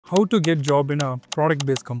how to get job in a product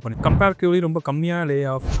based company. Comparatively ரொம்ப கம்மியான lay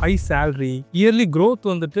off, high salary, yearly growth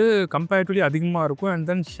வந்துட்டு comparatively அதிகமாக இருக்கும். And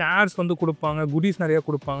then shares வந்து கொடுப்பாங்க, குடீஸ் நிறைய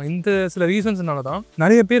கொடுப்பாங்க. இந்த சில ரீசன்ஸ்னால தான்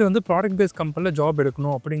நிறைய பேர் வந்து ப்ராடக்ட் பேஸ்ட் கம்பெனியில் ஜாப்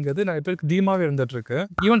எடுக்கணும் அப்படிங்கிறது நிறைய பேருக்கு டீமாவே இருந்துட்டு இருக்கு.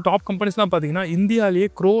 ஈவன் டாப் கம்பெனிஸ்லாம் பார்த்தீங்கன்னா இந்தியாவிலேயே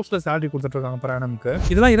க்ரோஸ்ல சேலரி கொடுத்துட்டு இருக்காங்க per annum-க்கு.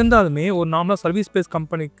 இதெல்லாம் இருந்தாலுமே ஒரு நார்மலாக சர்வீஸ் பேஸ்ட்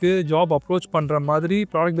கம்பெனிக்கு ஜாப் அப்ரோச் பண்ணுற மாதிரி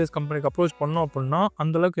ப்ராடக்ட் பேஸ்ட் கம்பெனிக்கு அப்ரோச் பண்ணோம் அப்படின்னா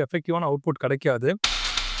அந்த அளவுக்கு எஃபெக்டிவான அவுட்புட் கிடைக்காது.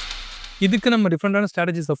 இதுக்கு நம்ம டிஃப்ரெண்டான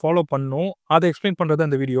ஸ்ட்ராட்டஜிஸை ஃபாலோ பண்ணணும். அதை எக்ஸ்பிளைன் பண்ணுறது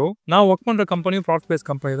அந்த வீடியோ. நான் ஒர்க் பண்ணுற கம்பெனி ப்ராடக்ட் பேஸ்ட்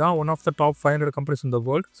கம்பெனி தான், one of the top 500 companies in the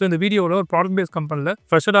world. So இந்த வீடியோவில் ஒரு ப்ராடக்ட் பேஸ்ட் கம்பெனியில்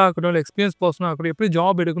ஃப்ரெஷராக இருக்கட்டும், இல்லை எக்ஸ்பீரியன்ஸ் பர்சனாக இருக்கட்டும், எப்படி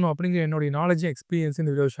ஜாப் எடுக்கணும் அப்படிங்கிற என்னோட நாலேஜ் எக்ஸ்பீரியன்ஸ் இந்த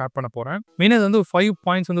வீடியோ ஷேர் பண்ண போகிறேன். மெயினாக வந்து 5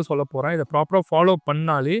 பாயிண்ட்ஸ் வந்து சொல்ல போகிறேன். இதை ப்ராப்பராக ஃபாலோ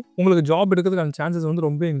பண்ணாலே உங்களுக்கு ஜாப் எடுக்கிறதுக்கான சான்சஸ் வந்து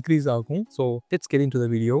ரொம்ப இன்க்ரீஸ் ஆகும். So let's get into the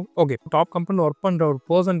video. Okay, top கம்பெனியில் ஒர்க் பண்ணுற ஒரு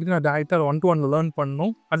பர்சனுக்கு நான் டேரக்டாக 1-to-1 லேர்ன்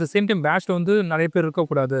பண்ணணும். அட் த சேம் டைம் பேட்ச்ல வந்து நிறைய பேர்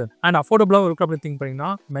இருக்கக்கூடாது அண்ட் அஃபோர்டபுளாக இருக்கும் அப்படின்னு திங்க்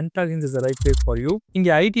பண்ணிங்கன்னா mental health is the right place for you. இங்க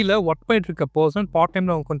ஐடில ஒர்க் பண்ணிட்டு இருக்க பர்சன் பார்ட்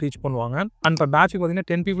டைம்ல அவங்க டீச் பண்ணுவாங்க. அண்ட் இப்போ பேட்சுக்கு பார்த்தீங்கன்னா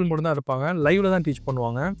 10 people மட்டும் தான் இருப்பாங்க. லைவ்ல தான் டீச்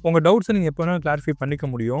பண்ணுவாங்க. உங்க டவுட்ஸ் நீங்க எப்போ வேணாலும் கிளாரிஃபை பண்ணிக்க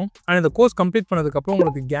முடியும். அண்ட் இந்த கோர்ஸ் கம்ப்ளீட் பண்ணதுக்கு அப்புறம்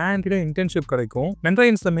உங்களுக்கு கேரண்டிடா இன்டர்ன்ஷிப் கிடைக்கும்.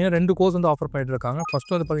 மென்டரைன்ஸ்ல மெயினா 2 கோர்ஸ் வந்து ஆஃபர் பண்ணிட்டு இருக்காங்க.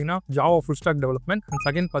 ஃபர்ஸ்ட் வந்து பாத்தீங்கன்னா Java full stock development and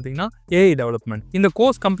second பாத்தீங்கன்னா ஏஐ டெவலப்மெண்ட். இந்த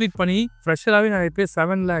கோர்ஸ் கம்ப்ளீட் பண்ணி ஃப்ரெஷராகவே நிறைய பேர்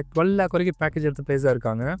 7 lakh 12 lakh வரைக்கும் பேக்கேஜ் எடுத்து பிளேஸா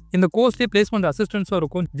இருக்காங்க. இந்த கோர்ஸ்லேயே பிளேஸ்மெண்ட் அசிஸ்டன்ஸும்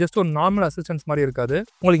இருக்கும். ஜஸ்ட் ஒரு நார்மல் அசிஸ்டன்ஸ் மாதிரி இருக்காது.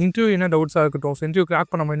 உங்களுக்கு இன்டர்வியூ என்ன டவுட்ஸா இருக்கட்டும், இன்டர்வியூ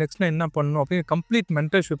கிராக் பண்ண மாதிரி நெக்ஸ்ட் என்ன பண்ணணும் அப்படின்னு கம்ப்ளீட்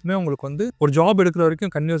மென்டர்ஷிப்மே உங்களுக்கு வந்து ஒரு ஜாப் எடுக்கிற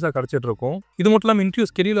வரைக்கும் கன்டினியூஸா கிடைச்சிட்டு இருக்கும். இது மட்டும் இல்லாமல் இன்டர்வியூ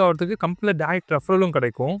ஸ்கெடியூல் ஆகிறதுக்கு கம்ப்ளீட் டைரக்ட் ரெஃபரலும்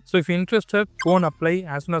கிடைக்கும். So if interested go and apply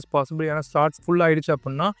as soon as possible. ஏன்னா ஸ்டார்ட்ஸ் ஃபுல் ஆயிடுச்சு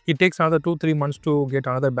அப்படின்னா it takes another 2-3 months to get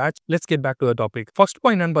another batch. Let's get back to the topic. First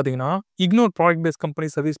point என்னன்னு பார்த்தீங்கன்னா, ignore product based company,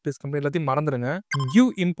 service based company எல்லாத்தையும் மறந்துடுங்க. Give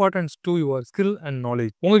importance to your skill and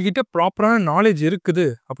knowledge. உங்ககிட்ட ப்ராப்பரான knowledge இருக்குது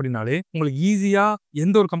அப்படின்னாலே உங்களுக்கு ஈஸியா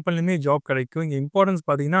எந்த ஒரு கம்பெனிலுமே ஜாப் கிடைக்கும். இங்க இம்பார்ட்டன்ஸ்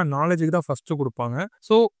பார்த்தீங்கன்னா நாலேஜுக்கு தான் ஃபர்ஸ்ட் கொடுப்பாங்க.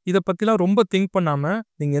 ஸோ இதை பத்திலாம் ரொம்ப திங்க் பண்ணாம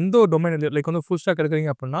நீங்க எந்த ஒரு டொமைன் லைக் வந்து ஃபுல் ஸ்டாக் எடுக்கிறீங்க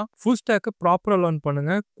அப்படின்னா ஃபுல் ஸ்டாக்கை ப்ராப்பரா லேர்ன்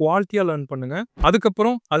பண்ணுங்க, குவாலிட்டியா லேர்ன் பண்ணுங்க.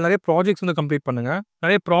 அதுக்கப்புறம் அது நிறைய ப்ராஜெக்ட்ஸ் வந்து கம்ப்ளீட் பண்ணுங்க,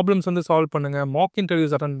 நிறைய ப்ராப்ளம்ஸ் வந்து சால்வ் பண்ணுங்க, மாக்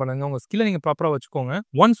இன்டர்வியூஸ் அட்டெண்ட் பண்ணுங்க. உங்க ஸ்கில்லை நீங்க ப்ராப்பரா வச்சுக்கோங்க.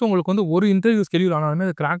 ஒன்ஸ் உங்களுக்கு வந்து ஒரு இன்டர்வியூ ஸ்கெடியூல் ஆனாலுமே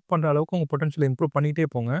அதை கிராக் பண்ற அளவுக்கு உங்க பொட்டன்ஷியல் இம்ப்ரூவ் பண்ணிட்டே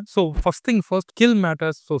போங்க. So first thing first, skill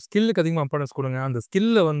matters. So ஸ்கில்லுக்கு அதிகமாக இம்பார்ட்டன்ஸ் கொடுங்க. அந்த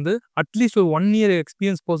ஸ்கில்ல வந்து அட்லீஸ்ட் ஒரு 1 year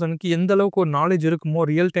எக்ஸ்பீரியன்ஸ் பர்சனுக்கு எந்த அளவுக்கு ஒரு நாலேஜ் இருக்குமோ,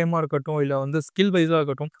 ரியல் டைமா இருக்கட்டும் இல்லை வந்து ஸ்கில் வைஸா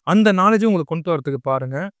இருக்கட்டும், அந்த நாலேஜும் உங்களுக்கு கொண்டு வரதுக்கு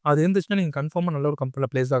பாருங்க. அது இருந்துச்சுன்னா நீங்க கன்ஃபார்மா நல்ல ஒரு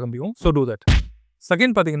கம்பெனியில் பிளேஸ் ஆக முடியும். So do that.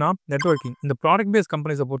 செகண்ட் பார்த்தீங்கன்னா நெட்வொர்க்கிங். இந்த ப்ராடக்ட் பேஸ்ட்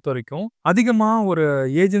கம்பெனிஸை பொறுத்த வரைக்கும் அதிகமாக ஒரு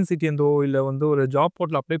ஏஜென்சிட்டேருந்தோ இல்லை வந்து ஒரு ஜாப்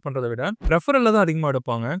போர்ட்டில் அப்ளை பண்ணுறதை விட ரெஃபரலில் தான் அதிகமாக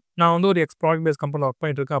எடுப்பாங்க. நான் வந்து ஒரு ப்ராடக்ட் பேஸ்ட் கம்பெனியில் ஒர்க்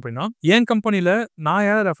பண்ணிட்டு இருக்கேன் அப்படின்னா என் கம்பெனியில் நான்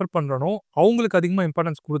யாரை ரெஃபர் பண்ணுறனோ அவங்களுக்கு அதிகமாக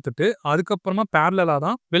இம்பார்ட்டன்ஸ் கொடுத்துட்டு அதுக்கப்புறமா பேரலாக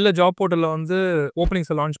தான் வெளில ஜாப் போர்ட்டலில் வந்து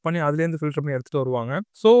ஓப்பனிங்ஸை லான்ச் பண்ணி அதுலேருந்து ஃபில்டர் பண்ணி எடுத்துகிட்டு வருவாங்க.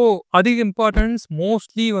 ஸோ அதிக இம்பார்ட்டன்ஸ்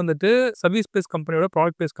மோஸ்ட்லி வந்துட்டு சர்வீஸ் பேஸ்ட் கம்பெனியோட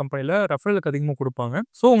ப்ராடக்ட் பேஸ்ட் கம்பெனியில் ரெஃபரலுக்கு அதிகமாக கொடுப்பாங்க.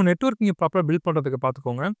 ஸோ உங்கள் நெட்வொர்க்கிங் ப்ராப்பராக பில்ட் பண்ணுறதுக்கு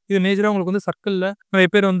பார்த்துக்கோங்க. இது மேஜராக உங்களுக்கு வந்து சர்க்கிளில் நிறைய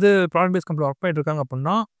பேர் வந்து ப்ராடக்ட் பேஸ்ட் கம்பெனி ஒர்க் பண்ணிட்டு இருக்காங்க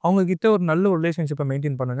அப்படின்னா அவங்க கிட்ட ஒரு நல்ல ஒரு ரிலேஷன்ஷிப்பை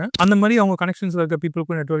மெயின்டைன் பண்ணுங்க. அந்த மாதிரி அவங்க கனெக்ஷன்ஸ் இருக்க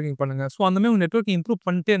பீப்புளுக்கும் நெட்வொர்க்கிங் பண்ணுங்க. ஸோ அந்த மாதிரி நெட்வொர்க்கிங் இம்ப்ரூவ்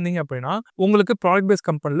பண்ணிட்டே இருந்தீங்க அப்படின்னா உங்களுக்கு ப்ராடக்ட் பேஸ்ட்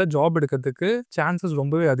கம்பெனியில் ஜாப் எடுக்கிறதுக்கு சான்சஸ்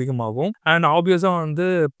ரொம்பவே அதிகமாகும். அண்ட் ஆப்வியஸாக வந்து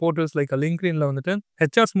போர்ட்டல்ஸ் லைக் லிங்க்டின்ல வந்துட்டு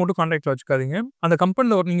ஹெச்ஆர்ஸ் மட்டும் கான்டாக்ட்ல வச்சுக்காதீங்க. அந்த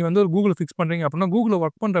கம்பெனியில் நீங்க வந்து ஒரு கூகுள் ஃபிக்ஸ் பண்றீங்க அப்படின்னா கூகுள்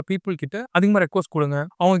ஒர்க் பண்ற பீப்புள் கிட்ட அதிகமாக ரெக்வஸ்ட் கொடுங்க.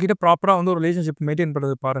 அவங்க கிட்ட ப்ராப்பரா வந்து ஒரு ரிலேஷன்ஷிப் மெயின்டைன்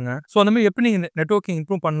பண்றது பாருங்க. ஸோ அந்த மாதிரி எப்படி நீங்க நெட்வொர்க்கிங்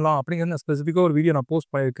இம்ப்ரூவ் பண்ணலாம் அப்படிங்கிறது ஸ்பெசிஃபிக்காக ஒரு வீடியோ நான்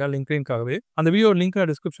போஸ்ட் பண்ணியிருக்கேன் லிங்க்டின்காகவே. அந்த வீடியோ லிங்க் நான்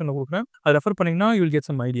டிஸ்கிரிப்ஷன்ல கொடுக்குறேன். அதை ரெஃபர் பண்ணீங்கன்னா you will get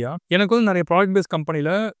some idea. எனக்கு வந்து நிறைய ப்ராடக்ட் பேஸ்ட்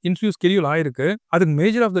கம்பெனியில் இன்டர்வியூ ஸ்கெடியூல் ஆயிருக்கு. அதுக்கு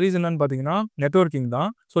மேஜர் ஆஃப் த ரீசன் என்னன்னு பார்த்தீங்கன்னா நெட்வொர்க்கிங் தான்.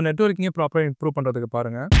 ஸோ நெட்வொர்க்கிங்கை ப்ராப்பராக இம்ப்ரூவ் பண்ணுறதுக்கு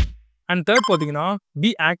பாருங்க. அண்ட் தேர்ட் பார்த்தீங்கன்னா be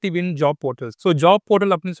active in job portals. So job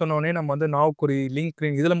portal அப்படின்னு சொன்னோடனே நம்ம வந்து நாவ்குரி,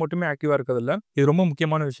 லிங்க்டின் இதில் மட்டுமே ஆக்டிவாக இருக்கிறதில்ல. இது ரொம்ப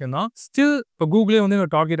முக்கியமான விஷயம் தான். ஸ்டில் இப்போ கூகுளே வந்து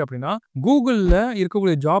ஒரு டார்கெட் அப்படின்னா கூகுளில்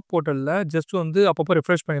இருக்கக்கூடிய ஜாப் போர்ட்டலில் ஜஸ்ட் வந்து அப்பப்போ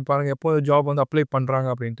ரிஃப்ரெஷ் பண்ணி பாருங்க எப்போ ஜாப் வந்து அப்ளை பண்ணுறாங்க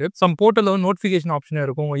அப்படின்ட்டு. சம் போர்ட்டலில் வந்து நோட்டிஃபிகேஷன் ஆப்ஷனே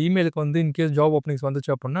இருக்கும். உங்கள் இமெயிலுக்கு வந்து இன்கேஸ் ஜாப் ஓப்பனிங்ஸ்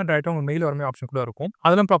வந்துச்சு அப்படின்னா டேரெக்டாக உங்கள் மெயில் வரமே ஆப்ஷன் கூட இருக்கும்.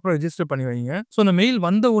 அதெல்லாம் ப்ராப்பராக ரெஜிஸ்டர் பண்ணி வைங்க. ஸோ அந்த மெயில்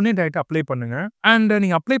வந்த உடனே டேரெக்டாக அப்ளை பண்ணுங்க. அண்ட்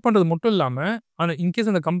நீங்கள் அப்ளை பண்ணுறது மட்டும் இல்லாமல் ஆனால் இன்கேஸ்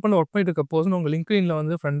அந்த கம்பெனியில் ஒர்க் பண்ணிட்டு இருக்க பர்சன் உங்கள் லிங்க்டின்ல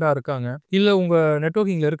வந்து ஃப்ரெண்டாக இருக்காங்க இல்லை உங்கள்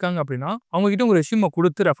நெட்வொர்க்கிங்ல இருக்காங்க அப்படின்னா அவங்க கிட்ட உங்க ரெஸ்யூமை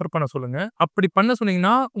கொடுத்து ரெஃபர் பண்ண சொல்லுங்க. அப்படி பண்ண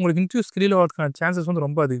சொன்னீங்கன்னா உங்களுக்கு இன்டர்வியூ ஸ்கெடியூல் ஆகிறதுக்கான சான்சஸ் வந்து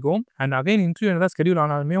ரொம்ப அதிகம். அண்ட் அகைன் இன்டர்வியூ என்ன ஸ்கெடியூல்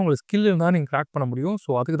ஆனாலுமே உங்களுக்கு ஸ்கில் இருந்தால் நீங்கள் கிராக் பண்ண முடியும்.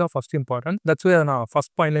 ஸோ அதுக்கு தான் ஃபர்ஸ்ட் இம்பார்ட்டன்ட். தட்ஸ் வே நான்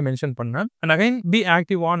ஃபர்ஸ்ட் பாயிண்ட்ல மென்ஷன் பண்ணேன். And again be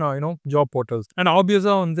active on job portals. And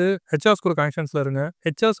ஆப்வியஸா வந்து ஹெச்ஆர்ஸ் கூட கனெக்ஷன்ஸ்ல இருங்க.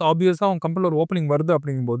 ஹெச்ஆர்ஸ் ஆப்வியஸா அவங்க கம்பெனியில் ஒரு ஓப்பனிங் வருது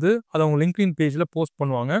அப்படிங்கும்போது அதை அவங்க லிங்க்டின் பேஜ்ல போஸ்ட்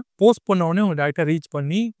பண்ணுவாங்க. போஸ்ட் பண்ண உடனே உங்க டேரக்டா ரீச்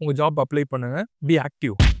பண்ணி உங்க ஜாப் அப்ளை பண்ணுங்க. Be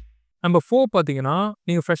active. நம்பர் 4 பார்த்தீங்கன்னா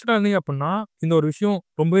நீங்கள் ஃப்ரெஷராக இருந்தீங்க அப்படின்னா இந்த ஒரு விஷயம்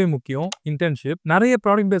ரொம்பவே முக்கியம். இன்டர்ன்ஷிப். நிறைய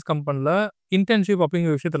ப்ராடக்ட் பேஸ்ட் கம்பெனியில் இன்டர்ன்ஷிப்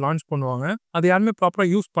அப்படிங்கிற விஷயத்த லான்ச் பண்ணுவாங்க. அது யாருமே ப்ராப்பரா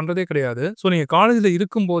யூஸ் பண்றதே கிடையாது. ஸோ நீங்க காலேஜ்ல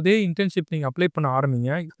இருக்கும்போதே இன்டர்ன்ஷிப் நீங்க அப்ளை பண்ண ஆரம்பிங்க.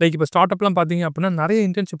 லைக் இப்ப ஸ்டார்ட் அப்லாம் பார்த்தீங்க அப்படின்னா, நெறைய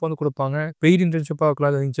இன்டர்ன்ஷிப் வந்து குடுப்பாங்க. பெய்ட் இன்டர்ன்ஷிப்பா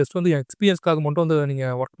இருக்கலாம். நீங்க ஜஸ்ட் வந்து எக்ஸ்பீரியன்ஸ்க்காக மட்டும் வந்து நீங்க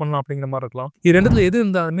வொர்க் பண்ணலாம் அப்படிங்கிற மாரி இருக்கலாம். இது 2த்துல எது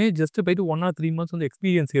இருந்தாலுமே ஜஸ்ட் போயிட்டு 1 ஆர் 3 மந்த்ஸ் வந்து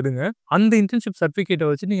எக்ஸ்பீரியன்ஸ் எடுங்க. அந்த இன்டர்ன்ஷிப் சர்டிஃபிகேட்ட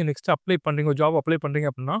வச்சு நீங்க நெக்ஸ்ட் அப்ளை பண்றீங்க. ஜாப் அப்ளை பண்றீங்க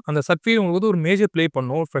அப்படின்னா, அந்த சர்டிஃபிகேட் உங்களுக்கு வந்து ஒரு மேஜர் ப்ளே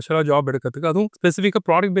பண்ணும். ஃப்ரெஷரா ஜாப் எடுக்கிறதுக்கு. அதுவும் ஸ்பெசிஃபிக்கா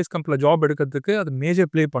ப்ராடக்ட் பேஸ்ட் கம்பெனில ஜாப் எடுக்கிறதுக்கு அது மேஜர்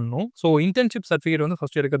ப்ளே பண்ணும். ஸோ இன்டர்ன்ஷிப் சர்டிஃபிகேட் வந்து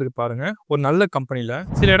ஃபர்ஸ்ட் எடுக்கிறதுக்கு பாருங்க. ஒரு நல்ல கம்பெனில.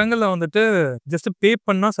 சில இடங்கள்ல வந்துட்டு ஜஸ்ட் பே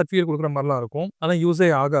பண்ணா சர்டிஃபிகேட் குடுக்குற மாரிலாம் இருக்கும். அதெல்லாம் யூஸே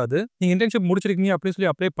ஆகாது. நீங்க இன்டர்ன்ஷிப் முடிச்சிருக்கீங்க அப்படின்னு சொல்லி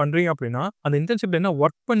அப்ளை பண்றீங்க அப்படின்னா, அந்த இன்டர்ன்ஷிப்ல என்ன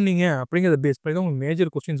வொர்க் பண்ணீங்க அப்படிங்கிறத பேஸ் பண்ணி தான் உங்களுக்கு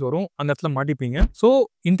மேஜர் கொஸ்டின்ஸ் வரும். அந்த இடத்துல மாட்டிப்பீங்க. ஸோ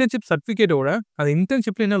இன்டர்ன்ஷிப் சர்டிஃபிகேட்டோட அந்த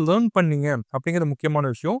இன்டர்ன்ஷிப்ல என்ன லேர்ன் பண்ணீங்க அப்படிங்கிறது முக்கியமான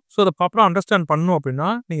விஷயம். ஸோ அத ப்ராப்பரா அண்டர்ஸ்டாண்ட் பண்ணணும் அப்படின்னா,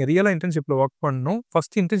 நீங்க ரியலா இன்டர்ன்ஷிப்ல வொர்க் பண்ணணும்.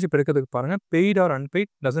 ஃபர்ஸ்ட் இன்டர்ன்ஷிப் எடுக்கிறதுக்கு பாருங்க. Paid R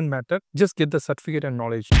unpaid doesn't matter. Just get the certificate and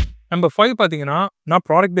knowledge. Number 5 பார்த்தீங்கன்னா, நான்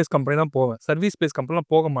ப்ராடக்ட் பேஸ்ட் கம்பெனி தான் போவேன். சர்வீஸ் பேஸ்ட் கம்பெனிலாம்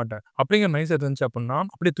போக மாட்டேன். அப்படிங்கிற மைண்ட் செட் இருந்துச்சு அப்படின்னா,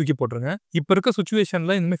 அப்படியே தூக்கி போட்டுருங்க. இப்ப இருக்க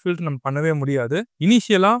சிச்சுவேஷன்ல இனிமே ஃபில்டர் நம்ம பண்ணவே முடியாது.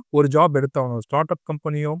 இனிஷியலா ஒரு ஜாப் எடுத்தாகணும். ஸ்டார்ட் அப்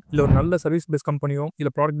கம்பெனியோ, இல்ல ஒரு நல்ல சர்வீஸ் பேஸ்ட் கம்பெனியோ,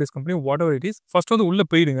 இல்ல product based கம்பெனியோ whatever it is. First வந்து உள்ள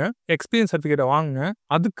போயிடுங்க. எக்ஸ்பீரியன்ஸ் சர்டிஃபிகேட்ட வாங்குங்க.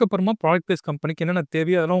 அதுக்கப்புறமா ப்ராடக்ட் பேஸ்ட் கம்பெனிக்கு என்னென்ன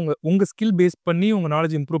தேவையோ அதெல்லாம் உங்க ஸ்கில் பேஸ் பண்ணி உங்க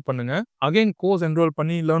நாலேட்ஜ் இம்ப்ரூவ் பண்ணுங்க. அகைன் கோர்ஸ் என்ரோல்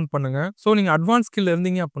பண்ணி லேர்ன் பண்ணுங்க. ஸோ நீங்க அட்வான்ஸ் ஸ்கில்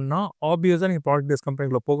இருந்தீங்க அப்படின்னா, ஆப்வியஸா நீங்க ப்ராடக்ட் பேஸ்ட்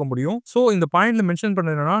கம்பெனிக்குள்ள போக முடியும். ஸோ இந்த பாயிண்ட்ல மென்ஷன்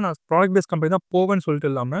பண்ணது என்னன்னா, நான் ப்ராடக்ட் பேஸ்ட் கம்பெனி தான் போவேன்னு சொல்லிட்டு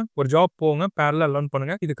இல்லாம, ஒரு ஜாப் போங்க, பேரலா லேர்ன்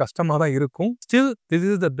பண்ணுங்க. இது கஷ்டமா தான் இருக்கும். Still this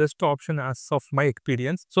is the best option as of my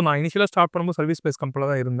experience. So நான் இனிஷியலா ஸ்டார்ட் பண்ணும்போது சர்வீஸ் பேஸ்ட் கம்பெனில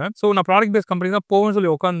தான் இருந்தேன். ஸோ நான் ப்ராடக்ட் பேஸ்ட் கம்பெனி தான் போவேன்னு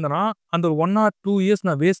சொல்லி உட்கார்ந்தேன்னா, அந்த ஒரு 1 ஆர் 2 இயர்ஸ்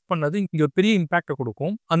நான் வேஸ்ட் பண்ணது இங்க ஒரு பெரிய இம்பாக்ட்ட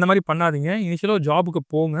குடுக்கும். அந்த மாரி பண்ணாதீங்க. இனிஷியலா ஜாப்க்கு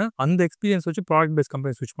போங்க. அந்த எக்ஸ்பீரியன்ஸ் வச்சு ப்ராடக்ட் பேஸ்ட்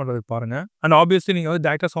கம்பெனி ஸ்விட்ச் பண்றதுக்கு பாருங்க. அண்ட் ஆப்வியஸ்லி நீங்க வந்து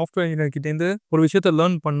டைரக்ட்டா சாஃப்ட்வேர் இன்ஜினியர் கிட்ட இருந்து ஒரு விஷயத்த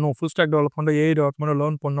லேர்ன் பண்ணணும். Full stock development, AI development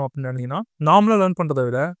learn பண்ணணும் அப்படின்னு நினைச்சீங்கன்னா, நார்மலா லேர்ன் பண்றத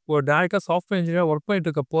விட ஒரு டைரக்ட்டா சாஃப்ட்வேர் இன்ஜினியர் ஒர்க் பண்ணிட்டு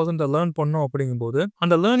இருக்க பெர்சன்ட்ட லேர்ன் பண்ணணும் அப்படிங்கும்போது,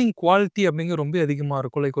 அந்த லேர்னிங் குவாலிட்டி அப்படிங்கிறது ரொம்ப அதிகமா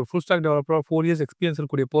இருக்கும். லைக் ஒரு ஃபுல் ஸ்டாக் டெவலப்பரா 4 இயர்ஸ் எக்ஸ்பீரியன்ஸ்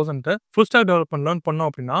இருக்கக்கூடிய பெர்சன்ட்ட ஃபுல் ஸ்டாக் டெவலப்மென்ட் லேர்ன் பண்ணோம்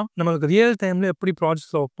அப்படின்னா, நமக்கு ரியல் டைம்ல எப்படி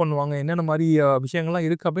ப்ராஜெக்ட்ஸ்ல ஒர்க் பண்ணுவாங்க, என்னென்ன மாரி விஷயங்கள்லாம்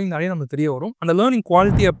இருக்கு அப்படின்னு நிறைய நமக்கு தெரிய வரும். அந்த லேர்னிங்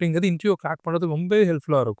குவாலிட்டி அப்படிங்கிறது இன்டர்வியூ கிராக் பண்றதுக்கு ரொம்பவே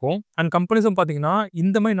ஹெல்ப்ஃபுல்லா இருக்கும். அண்ட் கம்பெனிஸும் பார்த்தீங்கன்னா,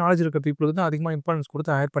 இந்த மாரி நாலேட்ஜ் இருக்க பீப்பிளுக்கு தான் அதிகமா இம்பார்ட்டன்ஸ்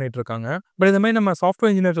குடுத்து ஹையர் பண்ணிட்டு இருக்காங்க. பட் இந்த மாரி நம்ம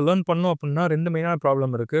சாஃப்ட்வேர் இன்ஜினியர் லேர்ன் பண்ணோம் அப்படின்னா 2 மெயினான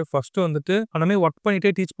ப்ராப்ளம் இருக்கு. ஃபர்ஸ்ட் வந்துட்டு அந்த மாரி ஒர்க்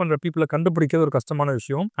பண்ணிட்டே டீச் பண்ற பீப்பிள கண்டுபிடிக்கிறது ஒரு கஷ்டமான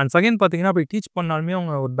விஷயம். அண்ட் செகண்ட் பார்த்தீங்கன்னா, அப்படி டீச் பண்ணாலுமே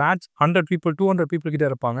அவங்க ஒரு பேட்ச் 100 பீப்பிள், 200 பீப்பிள் கிட்ட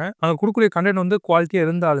இருப்பாங்க. அவங்க குடுக்கக்கூடிய கன்டென்ட் வந்து குவாலிட்டியா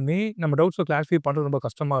இருந்தாலுமே நம்ம டவுட்ஸ கிளாரிஃபை பண்றது ரொம்ப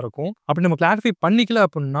கஷ்டமா இருக்கும். அப்படி நம்ம கிளாரிஃபை பண்ணிக்கல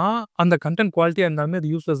அப்படின்னா, அந்த கன்டென்ட் குவாலிட்டியா இருந்தாலுமே அது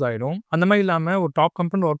யூஸ்லெஸ் ஆயிடும். அந்த மாரி இல்லாம ஒரு டாப்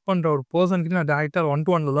கம்பெனில ஒர்க் பண்ற ஒரு பெர்சன் கிட்ட நான் டைரக்ட்டா 1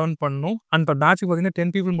 to 1 லேர்ன் பண்ணணும். அண்ட் பெர் பேட்ச்க்கு பார்த்தீங்கன்னா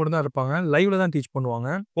 10 பீப்பிள் மட்டும் தான் இருப்பாங்க. லைவ்ல தான் டீச் பண்ணுவாங்க.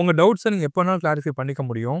 உங்க டவுட்ஸ நீங்க எப்ப வேணாலும் கிளாரிஃபை பண்ணிக்க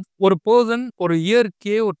முடியும். ஒரு பெர்சன் ஒரு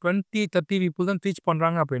இயர்க்கே ஒரு 20, 30 பீப்பிள் தான் டீச்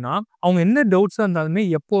பண்றாங்க அப்படின்னா, அவங்க என்ன டவுட்ஸா இருந்தாலுமே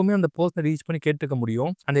எப்பவுமே அந்த பெர்சன ரீச் பண்ணி கேட்டுக்க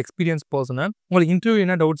முடியும். அந்த எக்ஸ்பீரியன்ஸ் பெர்சன. உங்களுக்கு இன்டர்வியூ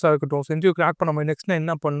என்ன டவுட்ஸா இருக்கட்டும், இன்டர்வியூ கிராக் பண்ண மாதிரி நெக்ஸ்ட்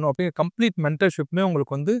என்ன பண்ணணும் அப்படிங்கிற கம்ப்ளீட் மென்டர்ஷிப்மே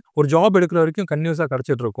உங்களுக்கு வந்து ஒரு ஜாப் எடுக்கிற வரைக்கும் கன்டினியூஸா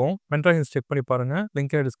கிடைச்சிட்டு இருக்கும். மென்டர் செக் பண்ணி பாருங்க.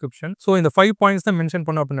 Link in description. ஸோ இந்த 5 பாயிண்ட்ஸ் தான் மென்ஷன்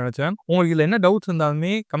பண்ணணும் அப்படின்னு நினைச்சேன். உங்களுக்கு இதுல என்ன டவுட்ஸ்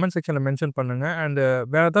இருந்தாலுமே கமெண்ட் செக்ஷன்ல மென்ஷன் பண்ணுங்க. அண்ட்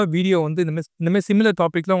வேற ஏதாவது வீடியோ வந்து இந்த மாதிரி சிமிலர்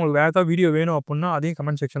டாபிக்ல உங்களுக்கு வேற ஏதாவது வீடியோ வேணும் அப்படின்னா அதையும்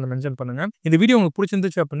கமெண்ட் செக்ஷன்ல மென்ஷன் பண்ணுங்க. இந்த வீடியோ உங்களுக்கு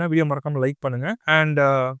பிடிச்சிருந்துச்சு அப்படின்னா வீடியோ மறக்காம லைக் பண்ணுங்க. And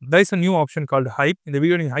there is a new option called hype. இந்த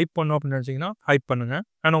வீடியோ நீங்க ஹைப் பண்ணணும் அப்படின்னு நினைச்சீங்கன்னா ஹைப் பண்ணுங்க.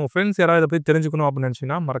 அண்ட் உங்க ஃப்ரெண்ட்ஸ் யாராவது இதை பத்தி தெரிஞ்சுக்கணும் அப்படின்னு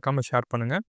நினைச்சீங்கன்னா மறக்காம ஷேர் பண்ணுங்க.